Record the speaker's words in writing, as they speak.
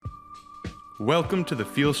Welcome to the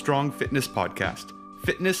Feel Strong Fitness Podcast.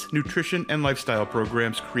 Fitness, nutrition, and lifestyle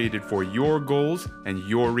programs created for your goals and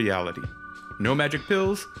your reality. No magic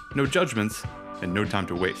pills, no judgments, and no time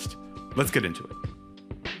to waste. Let's get into it.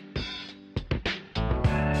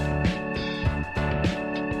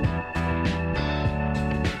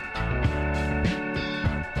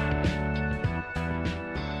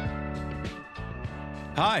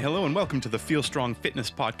 Hi, hello, and welcome to the Feel Strong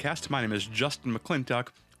Fitness Podcast. My name is Justin McClintock.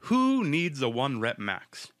 Who needs a 1 rep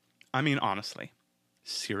max? I mean, honestly,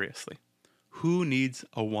 seriously, who needs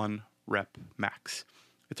a 1 rep max?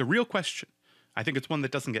 It's a real question. I think it's one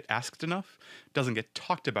that doesn't get asked enough, doesn't get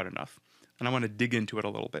talked about enough, and I want to dig into it a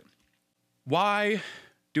little bit. Why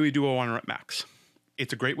do we do a 1 rep max?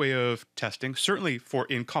 It's a great way of testing, certainly for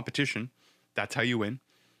in competition. That's how you win.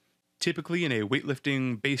 Typically in a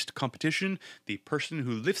weightlifting-based competition, the person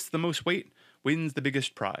who lifts the most weight wins the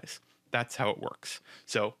biggest prize. That's how it works.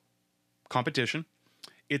 So, competition,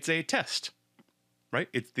 it's a test, right?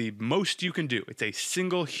 It's the most you can do. It's a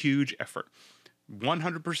single huge effort.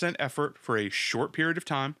 100% effort for a short period of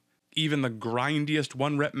time. Even the grindiest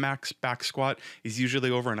 1 rep max back squat is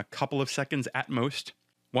usually over in a couple of seconds at most.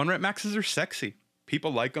 1 rep maxes are sexy.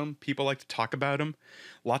 People like them. People like to talk about them.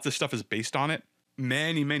 Lots of stuff is based on it.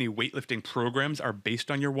 Many weightlifting programs are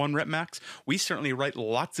based on your 1 rep max. We certainly write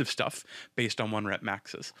lots of stuff based on 1 rep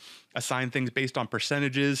maxes. Assign things based on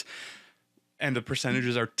percentages, and the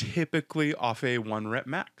percentages are typically off a 1 rep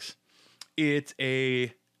max. It's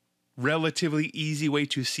a relatively easy way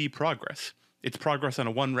to see progress. It's progress on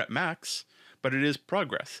a 1 rep max, but it is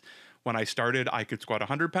progress. When I started, I could squat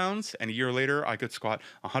 100 pounds, and a year later, I could squat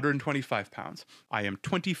 125 pounds. I am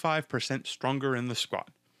 25% stronger in the squat.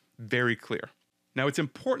 Very clear. Now, it's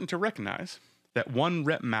important to recognize that 1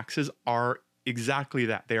 rep maxes are exactly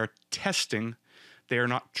that. They are testing, they are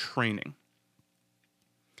not training.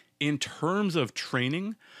 In terms of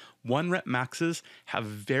training, 1 rep maxes have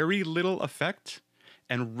very little effect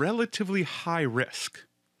and relatively high risk.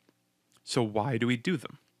 So why do we do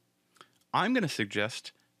them? I'm going to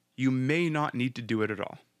suggest you may not need to do it at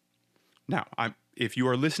all. Now, if you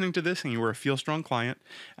are listening to this and you are a Feel Strong client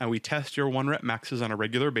and we test your 1 rep maxes on a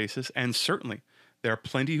regular basis, and certainly there are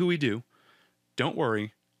plenty who we do, don't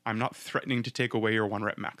worry, I'm not threatening to take away your 1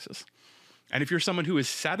 rep maxes. And if you're someone who is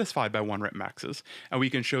satisfied by 1 rep maxes, and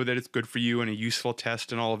we can show that it's good for you and a useful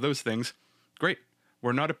test and all of those things, great,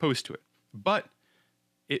 we're not opposed to it. But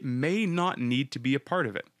it may not need to be a part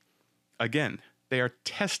of it. Again, they are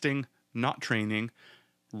testing, not training,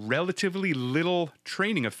 relatively little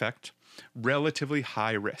training effect, relatively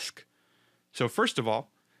high risk. So first of all,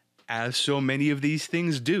 as so many of these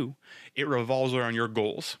things do, it revolves around your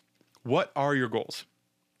goals. What are your goals?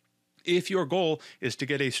 If your goal is to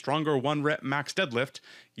get a stronger 1 rep max deadlift,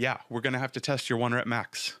 yeah, we're going to have to test your 1 rep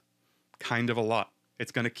max. Kind of a lot.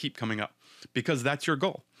 It's going to keep coming up because that's your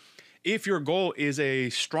goal. If your goal is a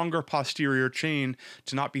stronger posterior chain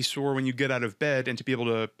to not be sore when you get out of bed and to be able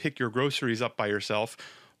to pick your groceries up by yourself,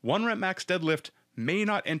 1 rep max deadlift may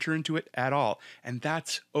not enter into it at all, and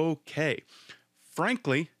that's okay.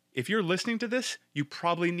 Frankly, if you're listening to this, you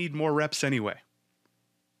probably need more reps anyway.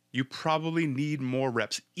 You probably need more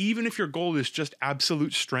reps. Even if your goal is just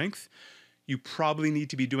absolute strength, you probably need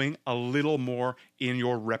to be doing a little more in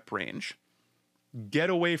your rep range. Get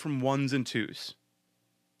away from 1s and 2s.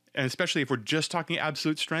 And especially if we're just talking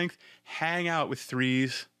absolute strength, hang out with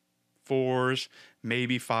 3s, 4s,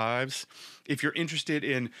 maybe 5s. If you're interested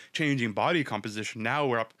in changing body composition, now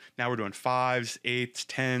we're doing 5s, 8s,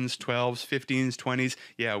 10s, 12s, 15s, 20s.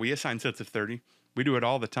 Yeah, we assign sets of 30. We do it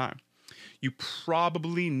all the time. You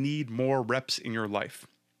probably need more reps in your life.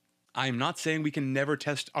 I'm not saying we can never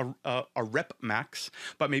test a rep max,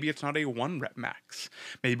 but maybe it's not a 1 rep max.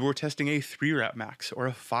 Maybe we're testing a 3 rep max or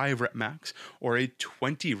a 5 rep max or a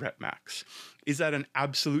 20 rep max. Is that an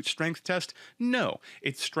absolute strength test? No,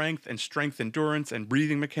 it's strength endurance and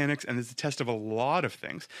breathing mechanics, and it's a test of a lot of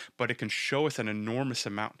things, but it can show us an enormous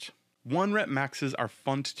amount. 1 rep maxes are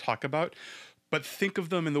fun to talk about, but think of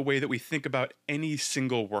them in the way that we think about any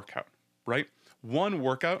single workout, right? 1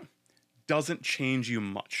 workout doesn't change you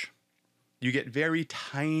much. You get very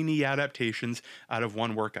tiny adaptations out of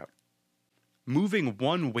 1 workout. Moving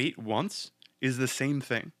 1 weight once is the same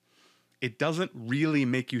thing. It doesn't really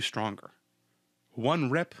make you stronger. 1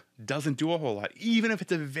 rep doesn't do a whole lot, even if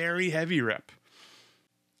it's a very heavy rep.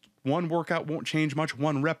 1 workout won't change much.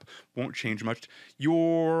 1 rep won't change much.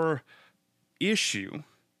 Your issue,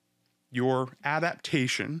 your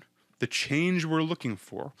adaptation, the change we're looking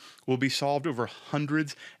for will be solved over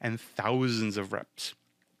hundreds and thousands of reps.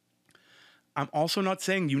 I'm also not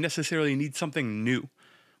saying you necessarily need something new.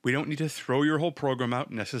 We don't need to throw your whole program out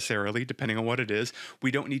necessarily, depending on what it is. We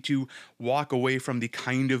don't need to walk away from the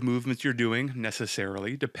kind of movements you're doing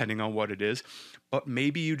necessarily, depending on what it is. But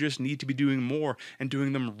maybe you just need to be doing more and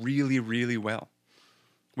doing them really, really well.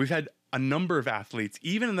 We've had a number of athletes,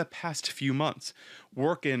 even in the past few months,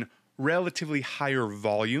 work in relatively higher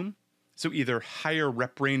volume. So either higher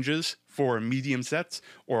rep ranges for medium sets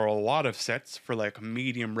or a lot of sets for like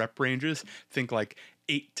medium rep ranges. Think like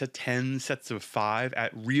 8 to 10 sets of 5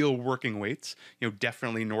 at real working weights,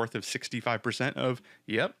 definitely north of 65% of,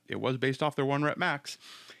 yep, it was based off their 1 rep max,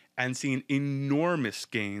 and seeing enormous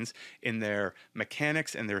gains in their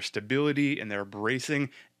mechanics and their stability and their bracing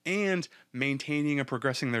and maintaining and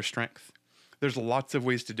progressing their strength. There's lots of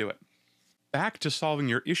ways to do it. Back to solving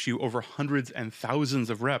your issue over hundreds and thousands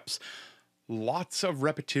of reps, lots of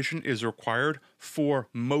repetition is required for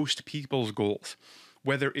most people's goals.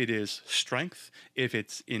 Whether it is strength, if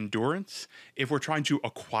it's endurance, if we're trying to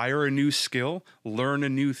acquire a new skill, learn a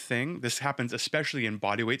new thing. This happens especially in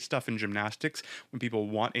bodyweight stuff in gymnastics when people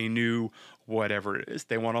want a new whatever it is.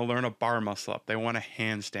 They want to learn a bar muscle up, they want a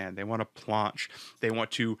handstand, they want a planche, they want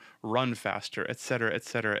to run faster, etc.,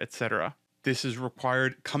 etc., etc. This is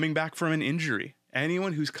required coming back from an injury.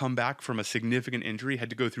 Anyone who's come back from a significant injury, had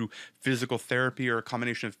to go through physical therapy or a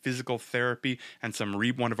combination of physical therapy and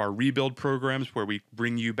one of our rebuild programs where we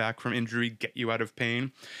bring you back from injury, get you out of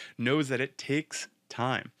pain, knows that it takes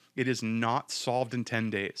time. It is not solved in 10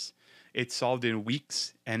 days. It's solved in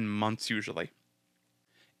weeks and months usually.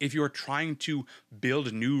 If you're trying to build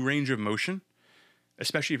a new range of motion,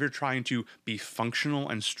 especially if you're trying to be functional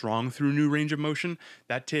and strong through new range of motion,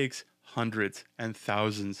 that takes hundreds and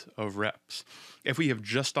thousands of reps. If we have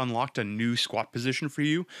just unlocked a new squat position for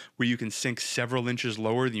you where you can sink several inches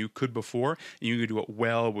lower than you could before, and you can do it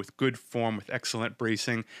well with good form, with excellent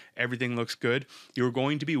bracing, everything looks good, you're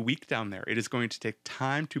going to be weak down there. It is going to take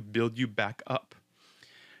time to build you back up.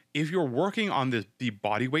 If you're working on the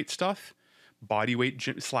body weight stuff,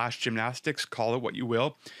 bodyweight / gymnastics, call it what you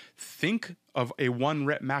will, think of a 1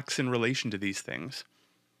 rep max in relation to these things.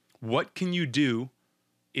 What can you do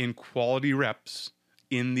in quality reps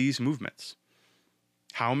in these movements?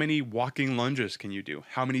 How many walking lunges can you do?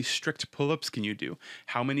 How many strict pull-ups can you do?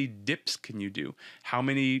 How many dips can you do? How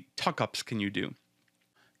many tuck-ups can you do?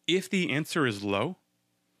 If the answer is low,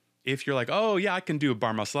 if you're like, oh yeah, I can do a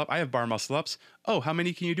bar muscle up, I have bar muscle ups. Oh, how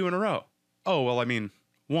many can you do in a row? Oh, well,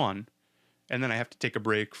 1. And then I have to take a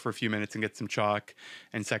break for a few minutes and get some chalk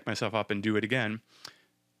and psych myself up and do it again.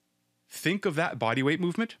 Think of that body weight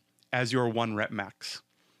movement as your 1 rep max.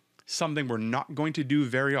 Something we're not going to do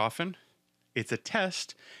very often. It's a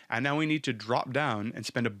test, and now we need to drop down and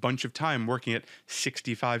spend a bunch of time working at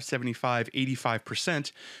 65, 75,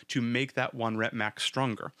 85% to make that 1 rep max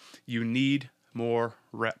stronger. You need more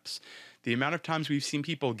reps. The amount of times we've seen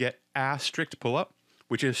people get a strict pull-up,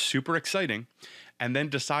 which is super exciting, and then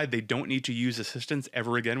decide they don't need to use assistance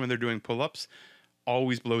ever again when they're doing pull-ups,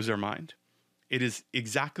 always blows their mind. It is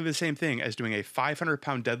exactly the same thing as doing a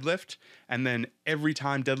 500-pound deadlift, and then every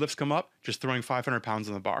time deadlifts come up, just throwing 500 pounds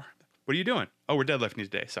on the bar. What are you doing? Oh, we're deadlifting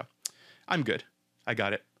today, so I'm good. I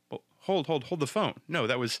got it. Well, hold the phone. No,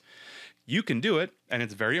 you can do it, and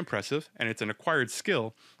it's very impressive, and it's an acquired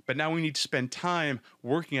skill, but now we need to spend time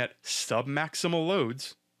working at sub-maximal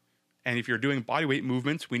loads, and if you're doing bodyweight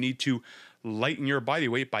movements, we need to lighten your body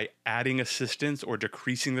weight by adding assistance or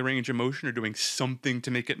decreasing the range of motion or doing something to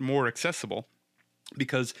make it more accessible.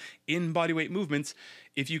 Because in bodyweight movements,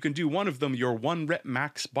 if you can do one of them, your 1 rep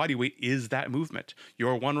max bodyweight is that movement.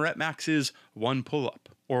 Your 1 rep max is 1 pull-up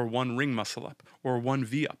or 1 ring muscle up or 1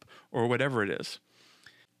 V-up or whatever it is.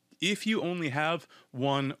 If you only have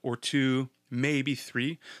 1 or 2, maybe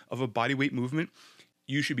 3 of a bodyweight movement,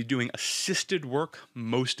 you should be doing assisted work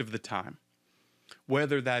most of the time.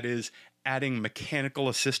 Whether that is adding mechanical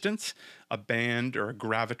assistance, a band or a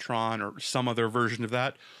gravitron or some other version of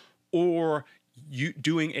that, or you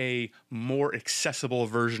doing a more accessible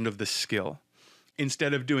version of the skill.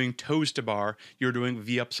 Instead of doing toes to bar, you're doing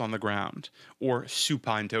V-ups on the ground, or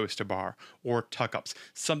supine toes to bar, or tuck-ups.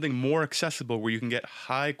 Something more accessible where you can get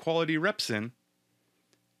high quality reps in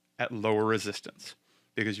at lower resistance.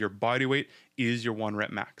 Because your body weight is your 1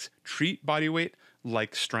 rep max. Treat body weight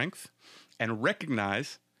like strength and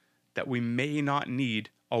recognize that we may not need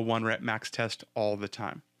a 1 rep max test all the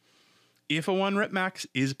time. If a 1 rep max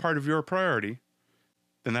is part of your priority,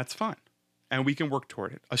 then that's fine. And we can work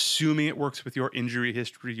toward it, assuming it works with your injury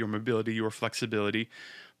history, your mobility, your flexibility.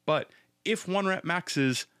 But if 1 rep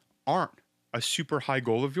maxes aren't a super high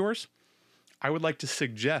goal of yours, I would like to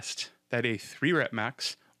suggest that a 3 rep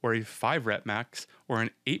max or a 5 rep max or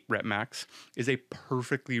an 8 rep max is a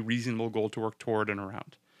perfectly reasonable goal to work toward and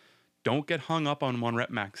around. Don't get hung up on 1 rep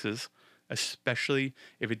maxes, especially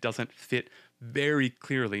if it doesn't fit very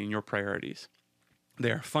clearly in your priorities.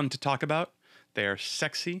 They are fun to talk about. They are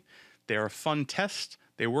sexy. They are a fun test.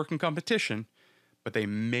 They work in competition, but they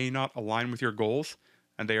may not align with your goals,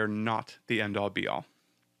 and they are not the end-all be-all.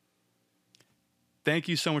 Thank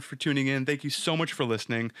you so much for tuning in. Thank you so much for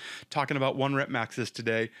listening, talking about 1 rep maxes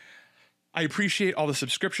today. I appreciate all the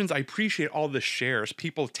subscriptions. I appreciate all the shares,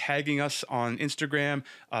 people tagging us on Instagram,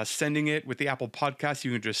 sending it with the Apple Podcasts.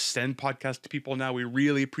 You can just send podcasts to people now. We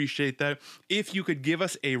really appreciate that. If you could give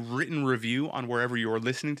us a written review on wherever you're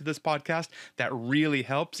listening to this podcast, that really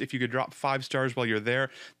helps. If you could drop 5 stars while you're there,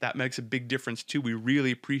 that makes a big difference too. We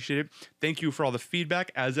really appreciate it. Thank you for all the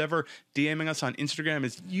feedback. As ever, DMing us on Instagram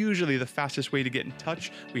is usually the fastest way to get in touch.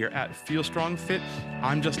 We are at Feel Strong Fit.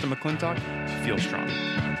 I'm Justin McClintock. Feel strong.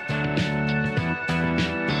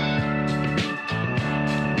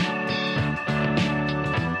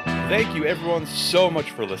 Thank you everyone so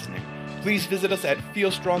much for listening. Please visit us at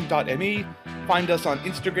feelstrong.me. Find us on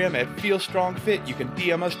Instagram at feelstrongfit. You can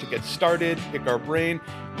DM us to get started, pick our brain,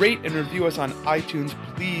 rate and review us on iTunes.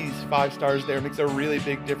 Please, 5 stars there makes a really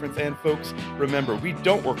big difference. And folks, remember, we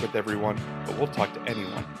don't work with everyone, but we'll talk to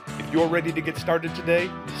anyone. If you're ready to get started today,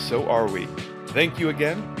 so are we. Thank you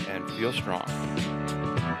again, and feel strong.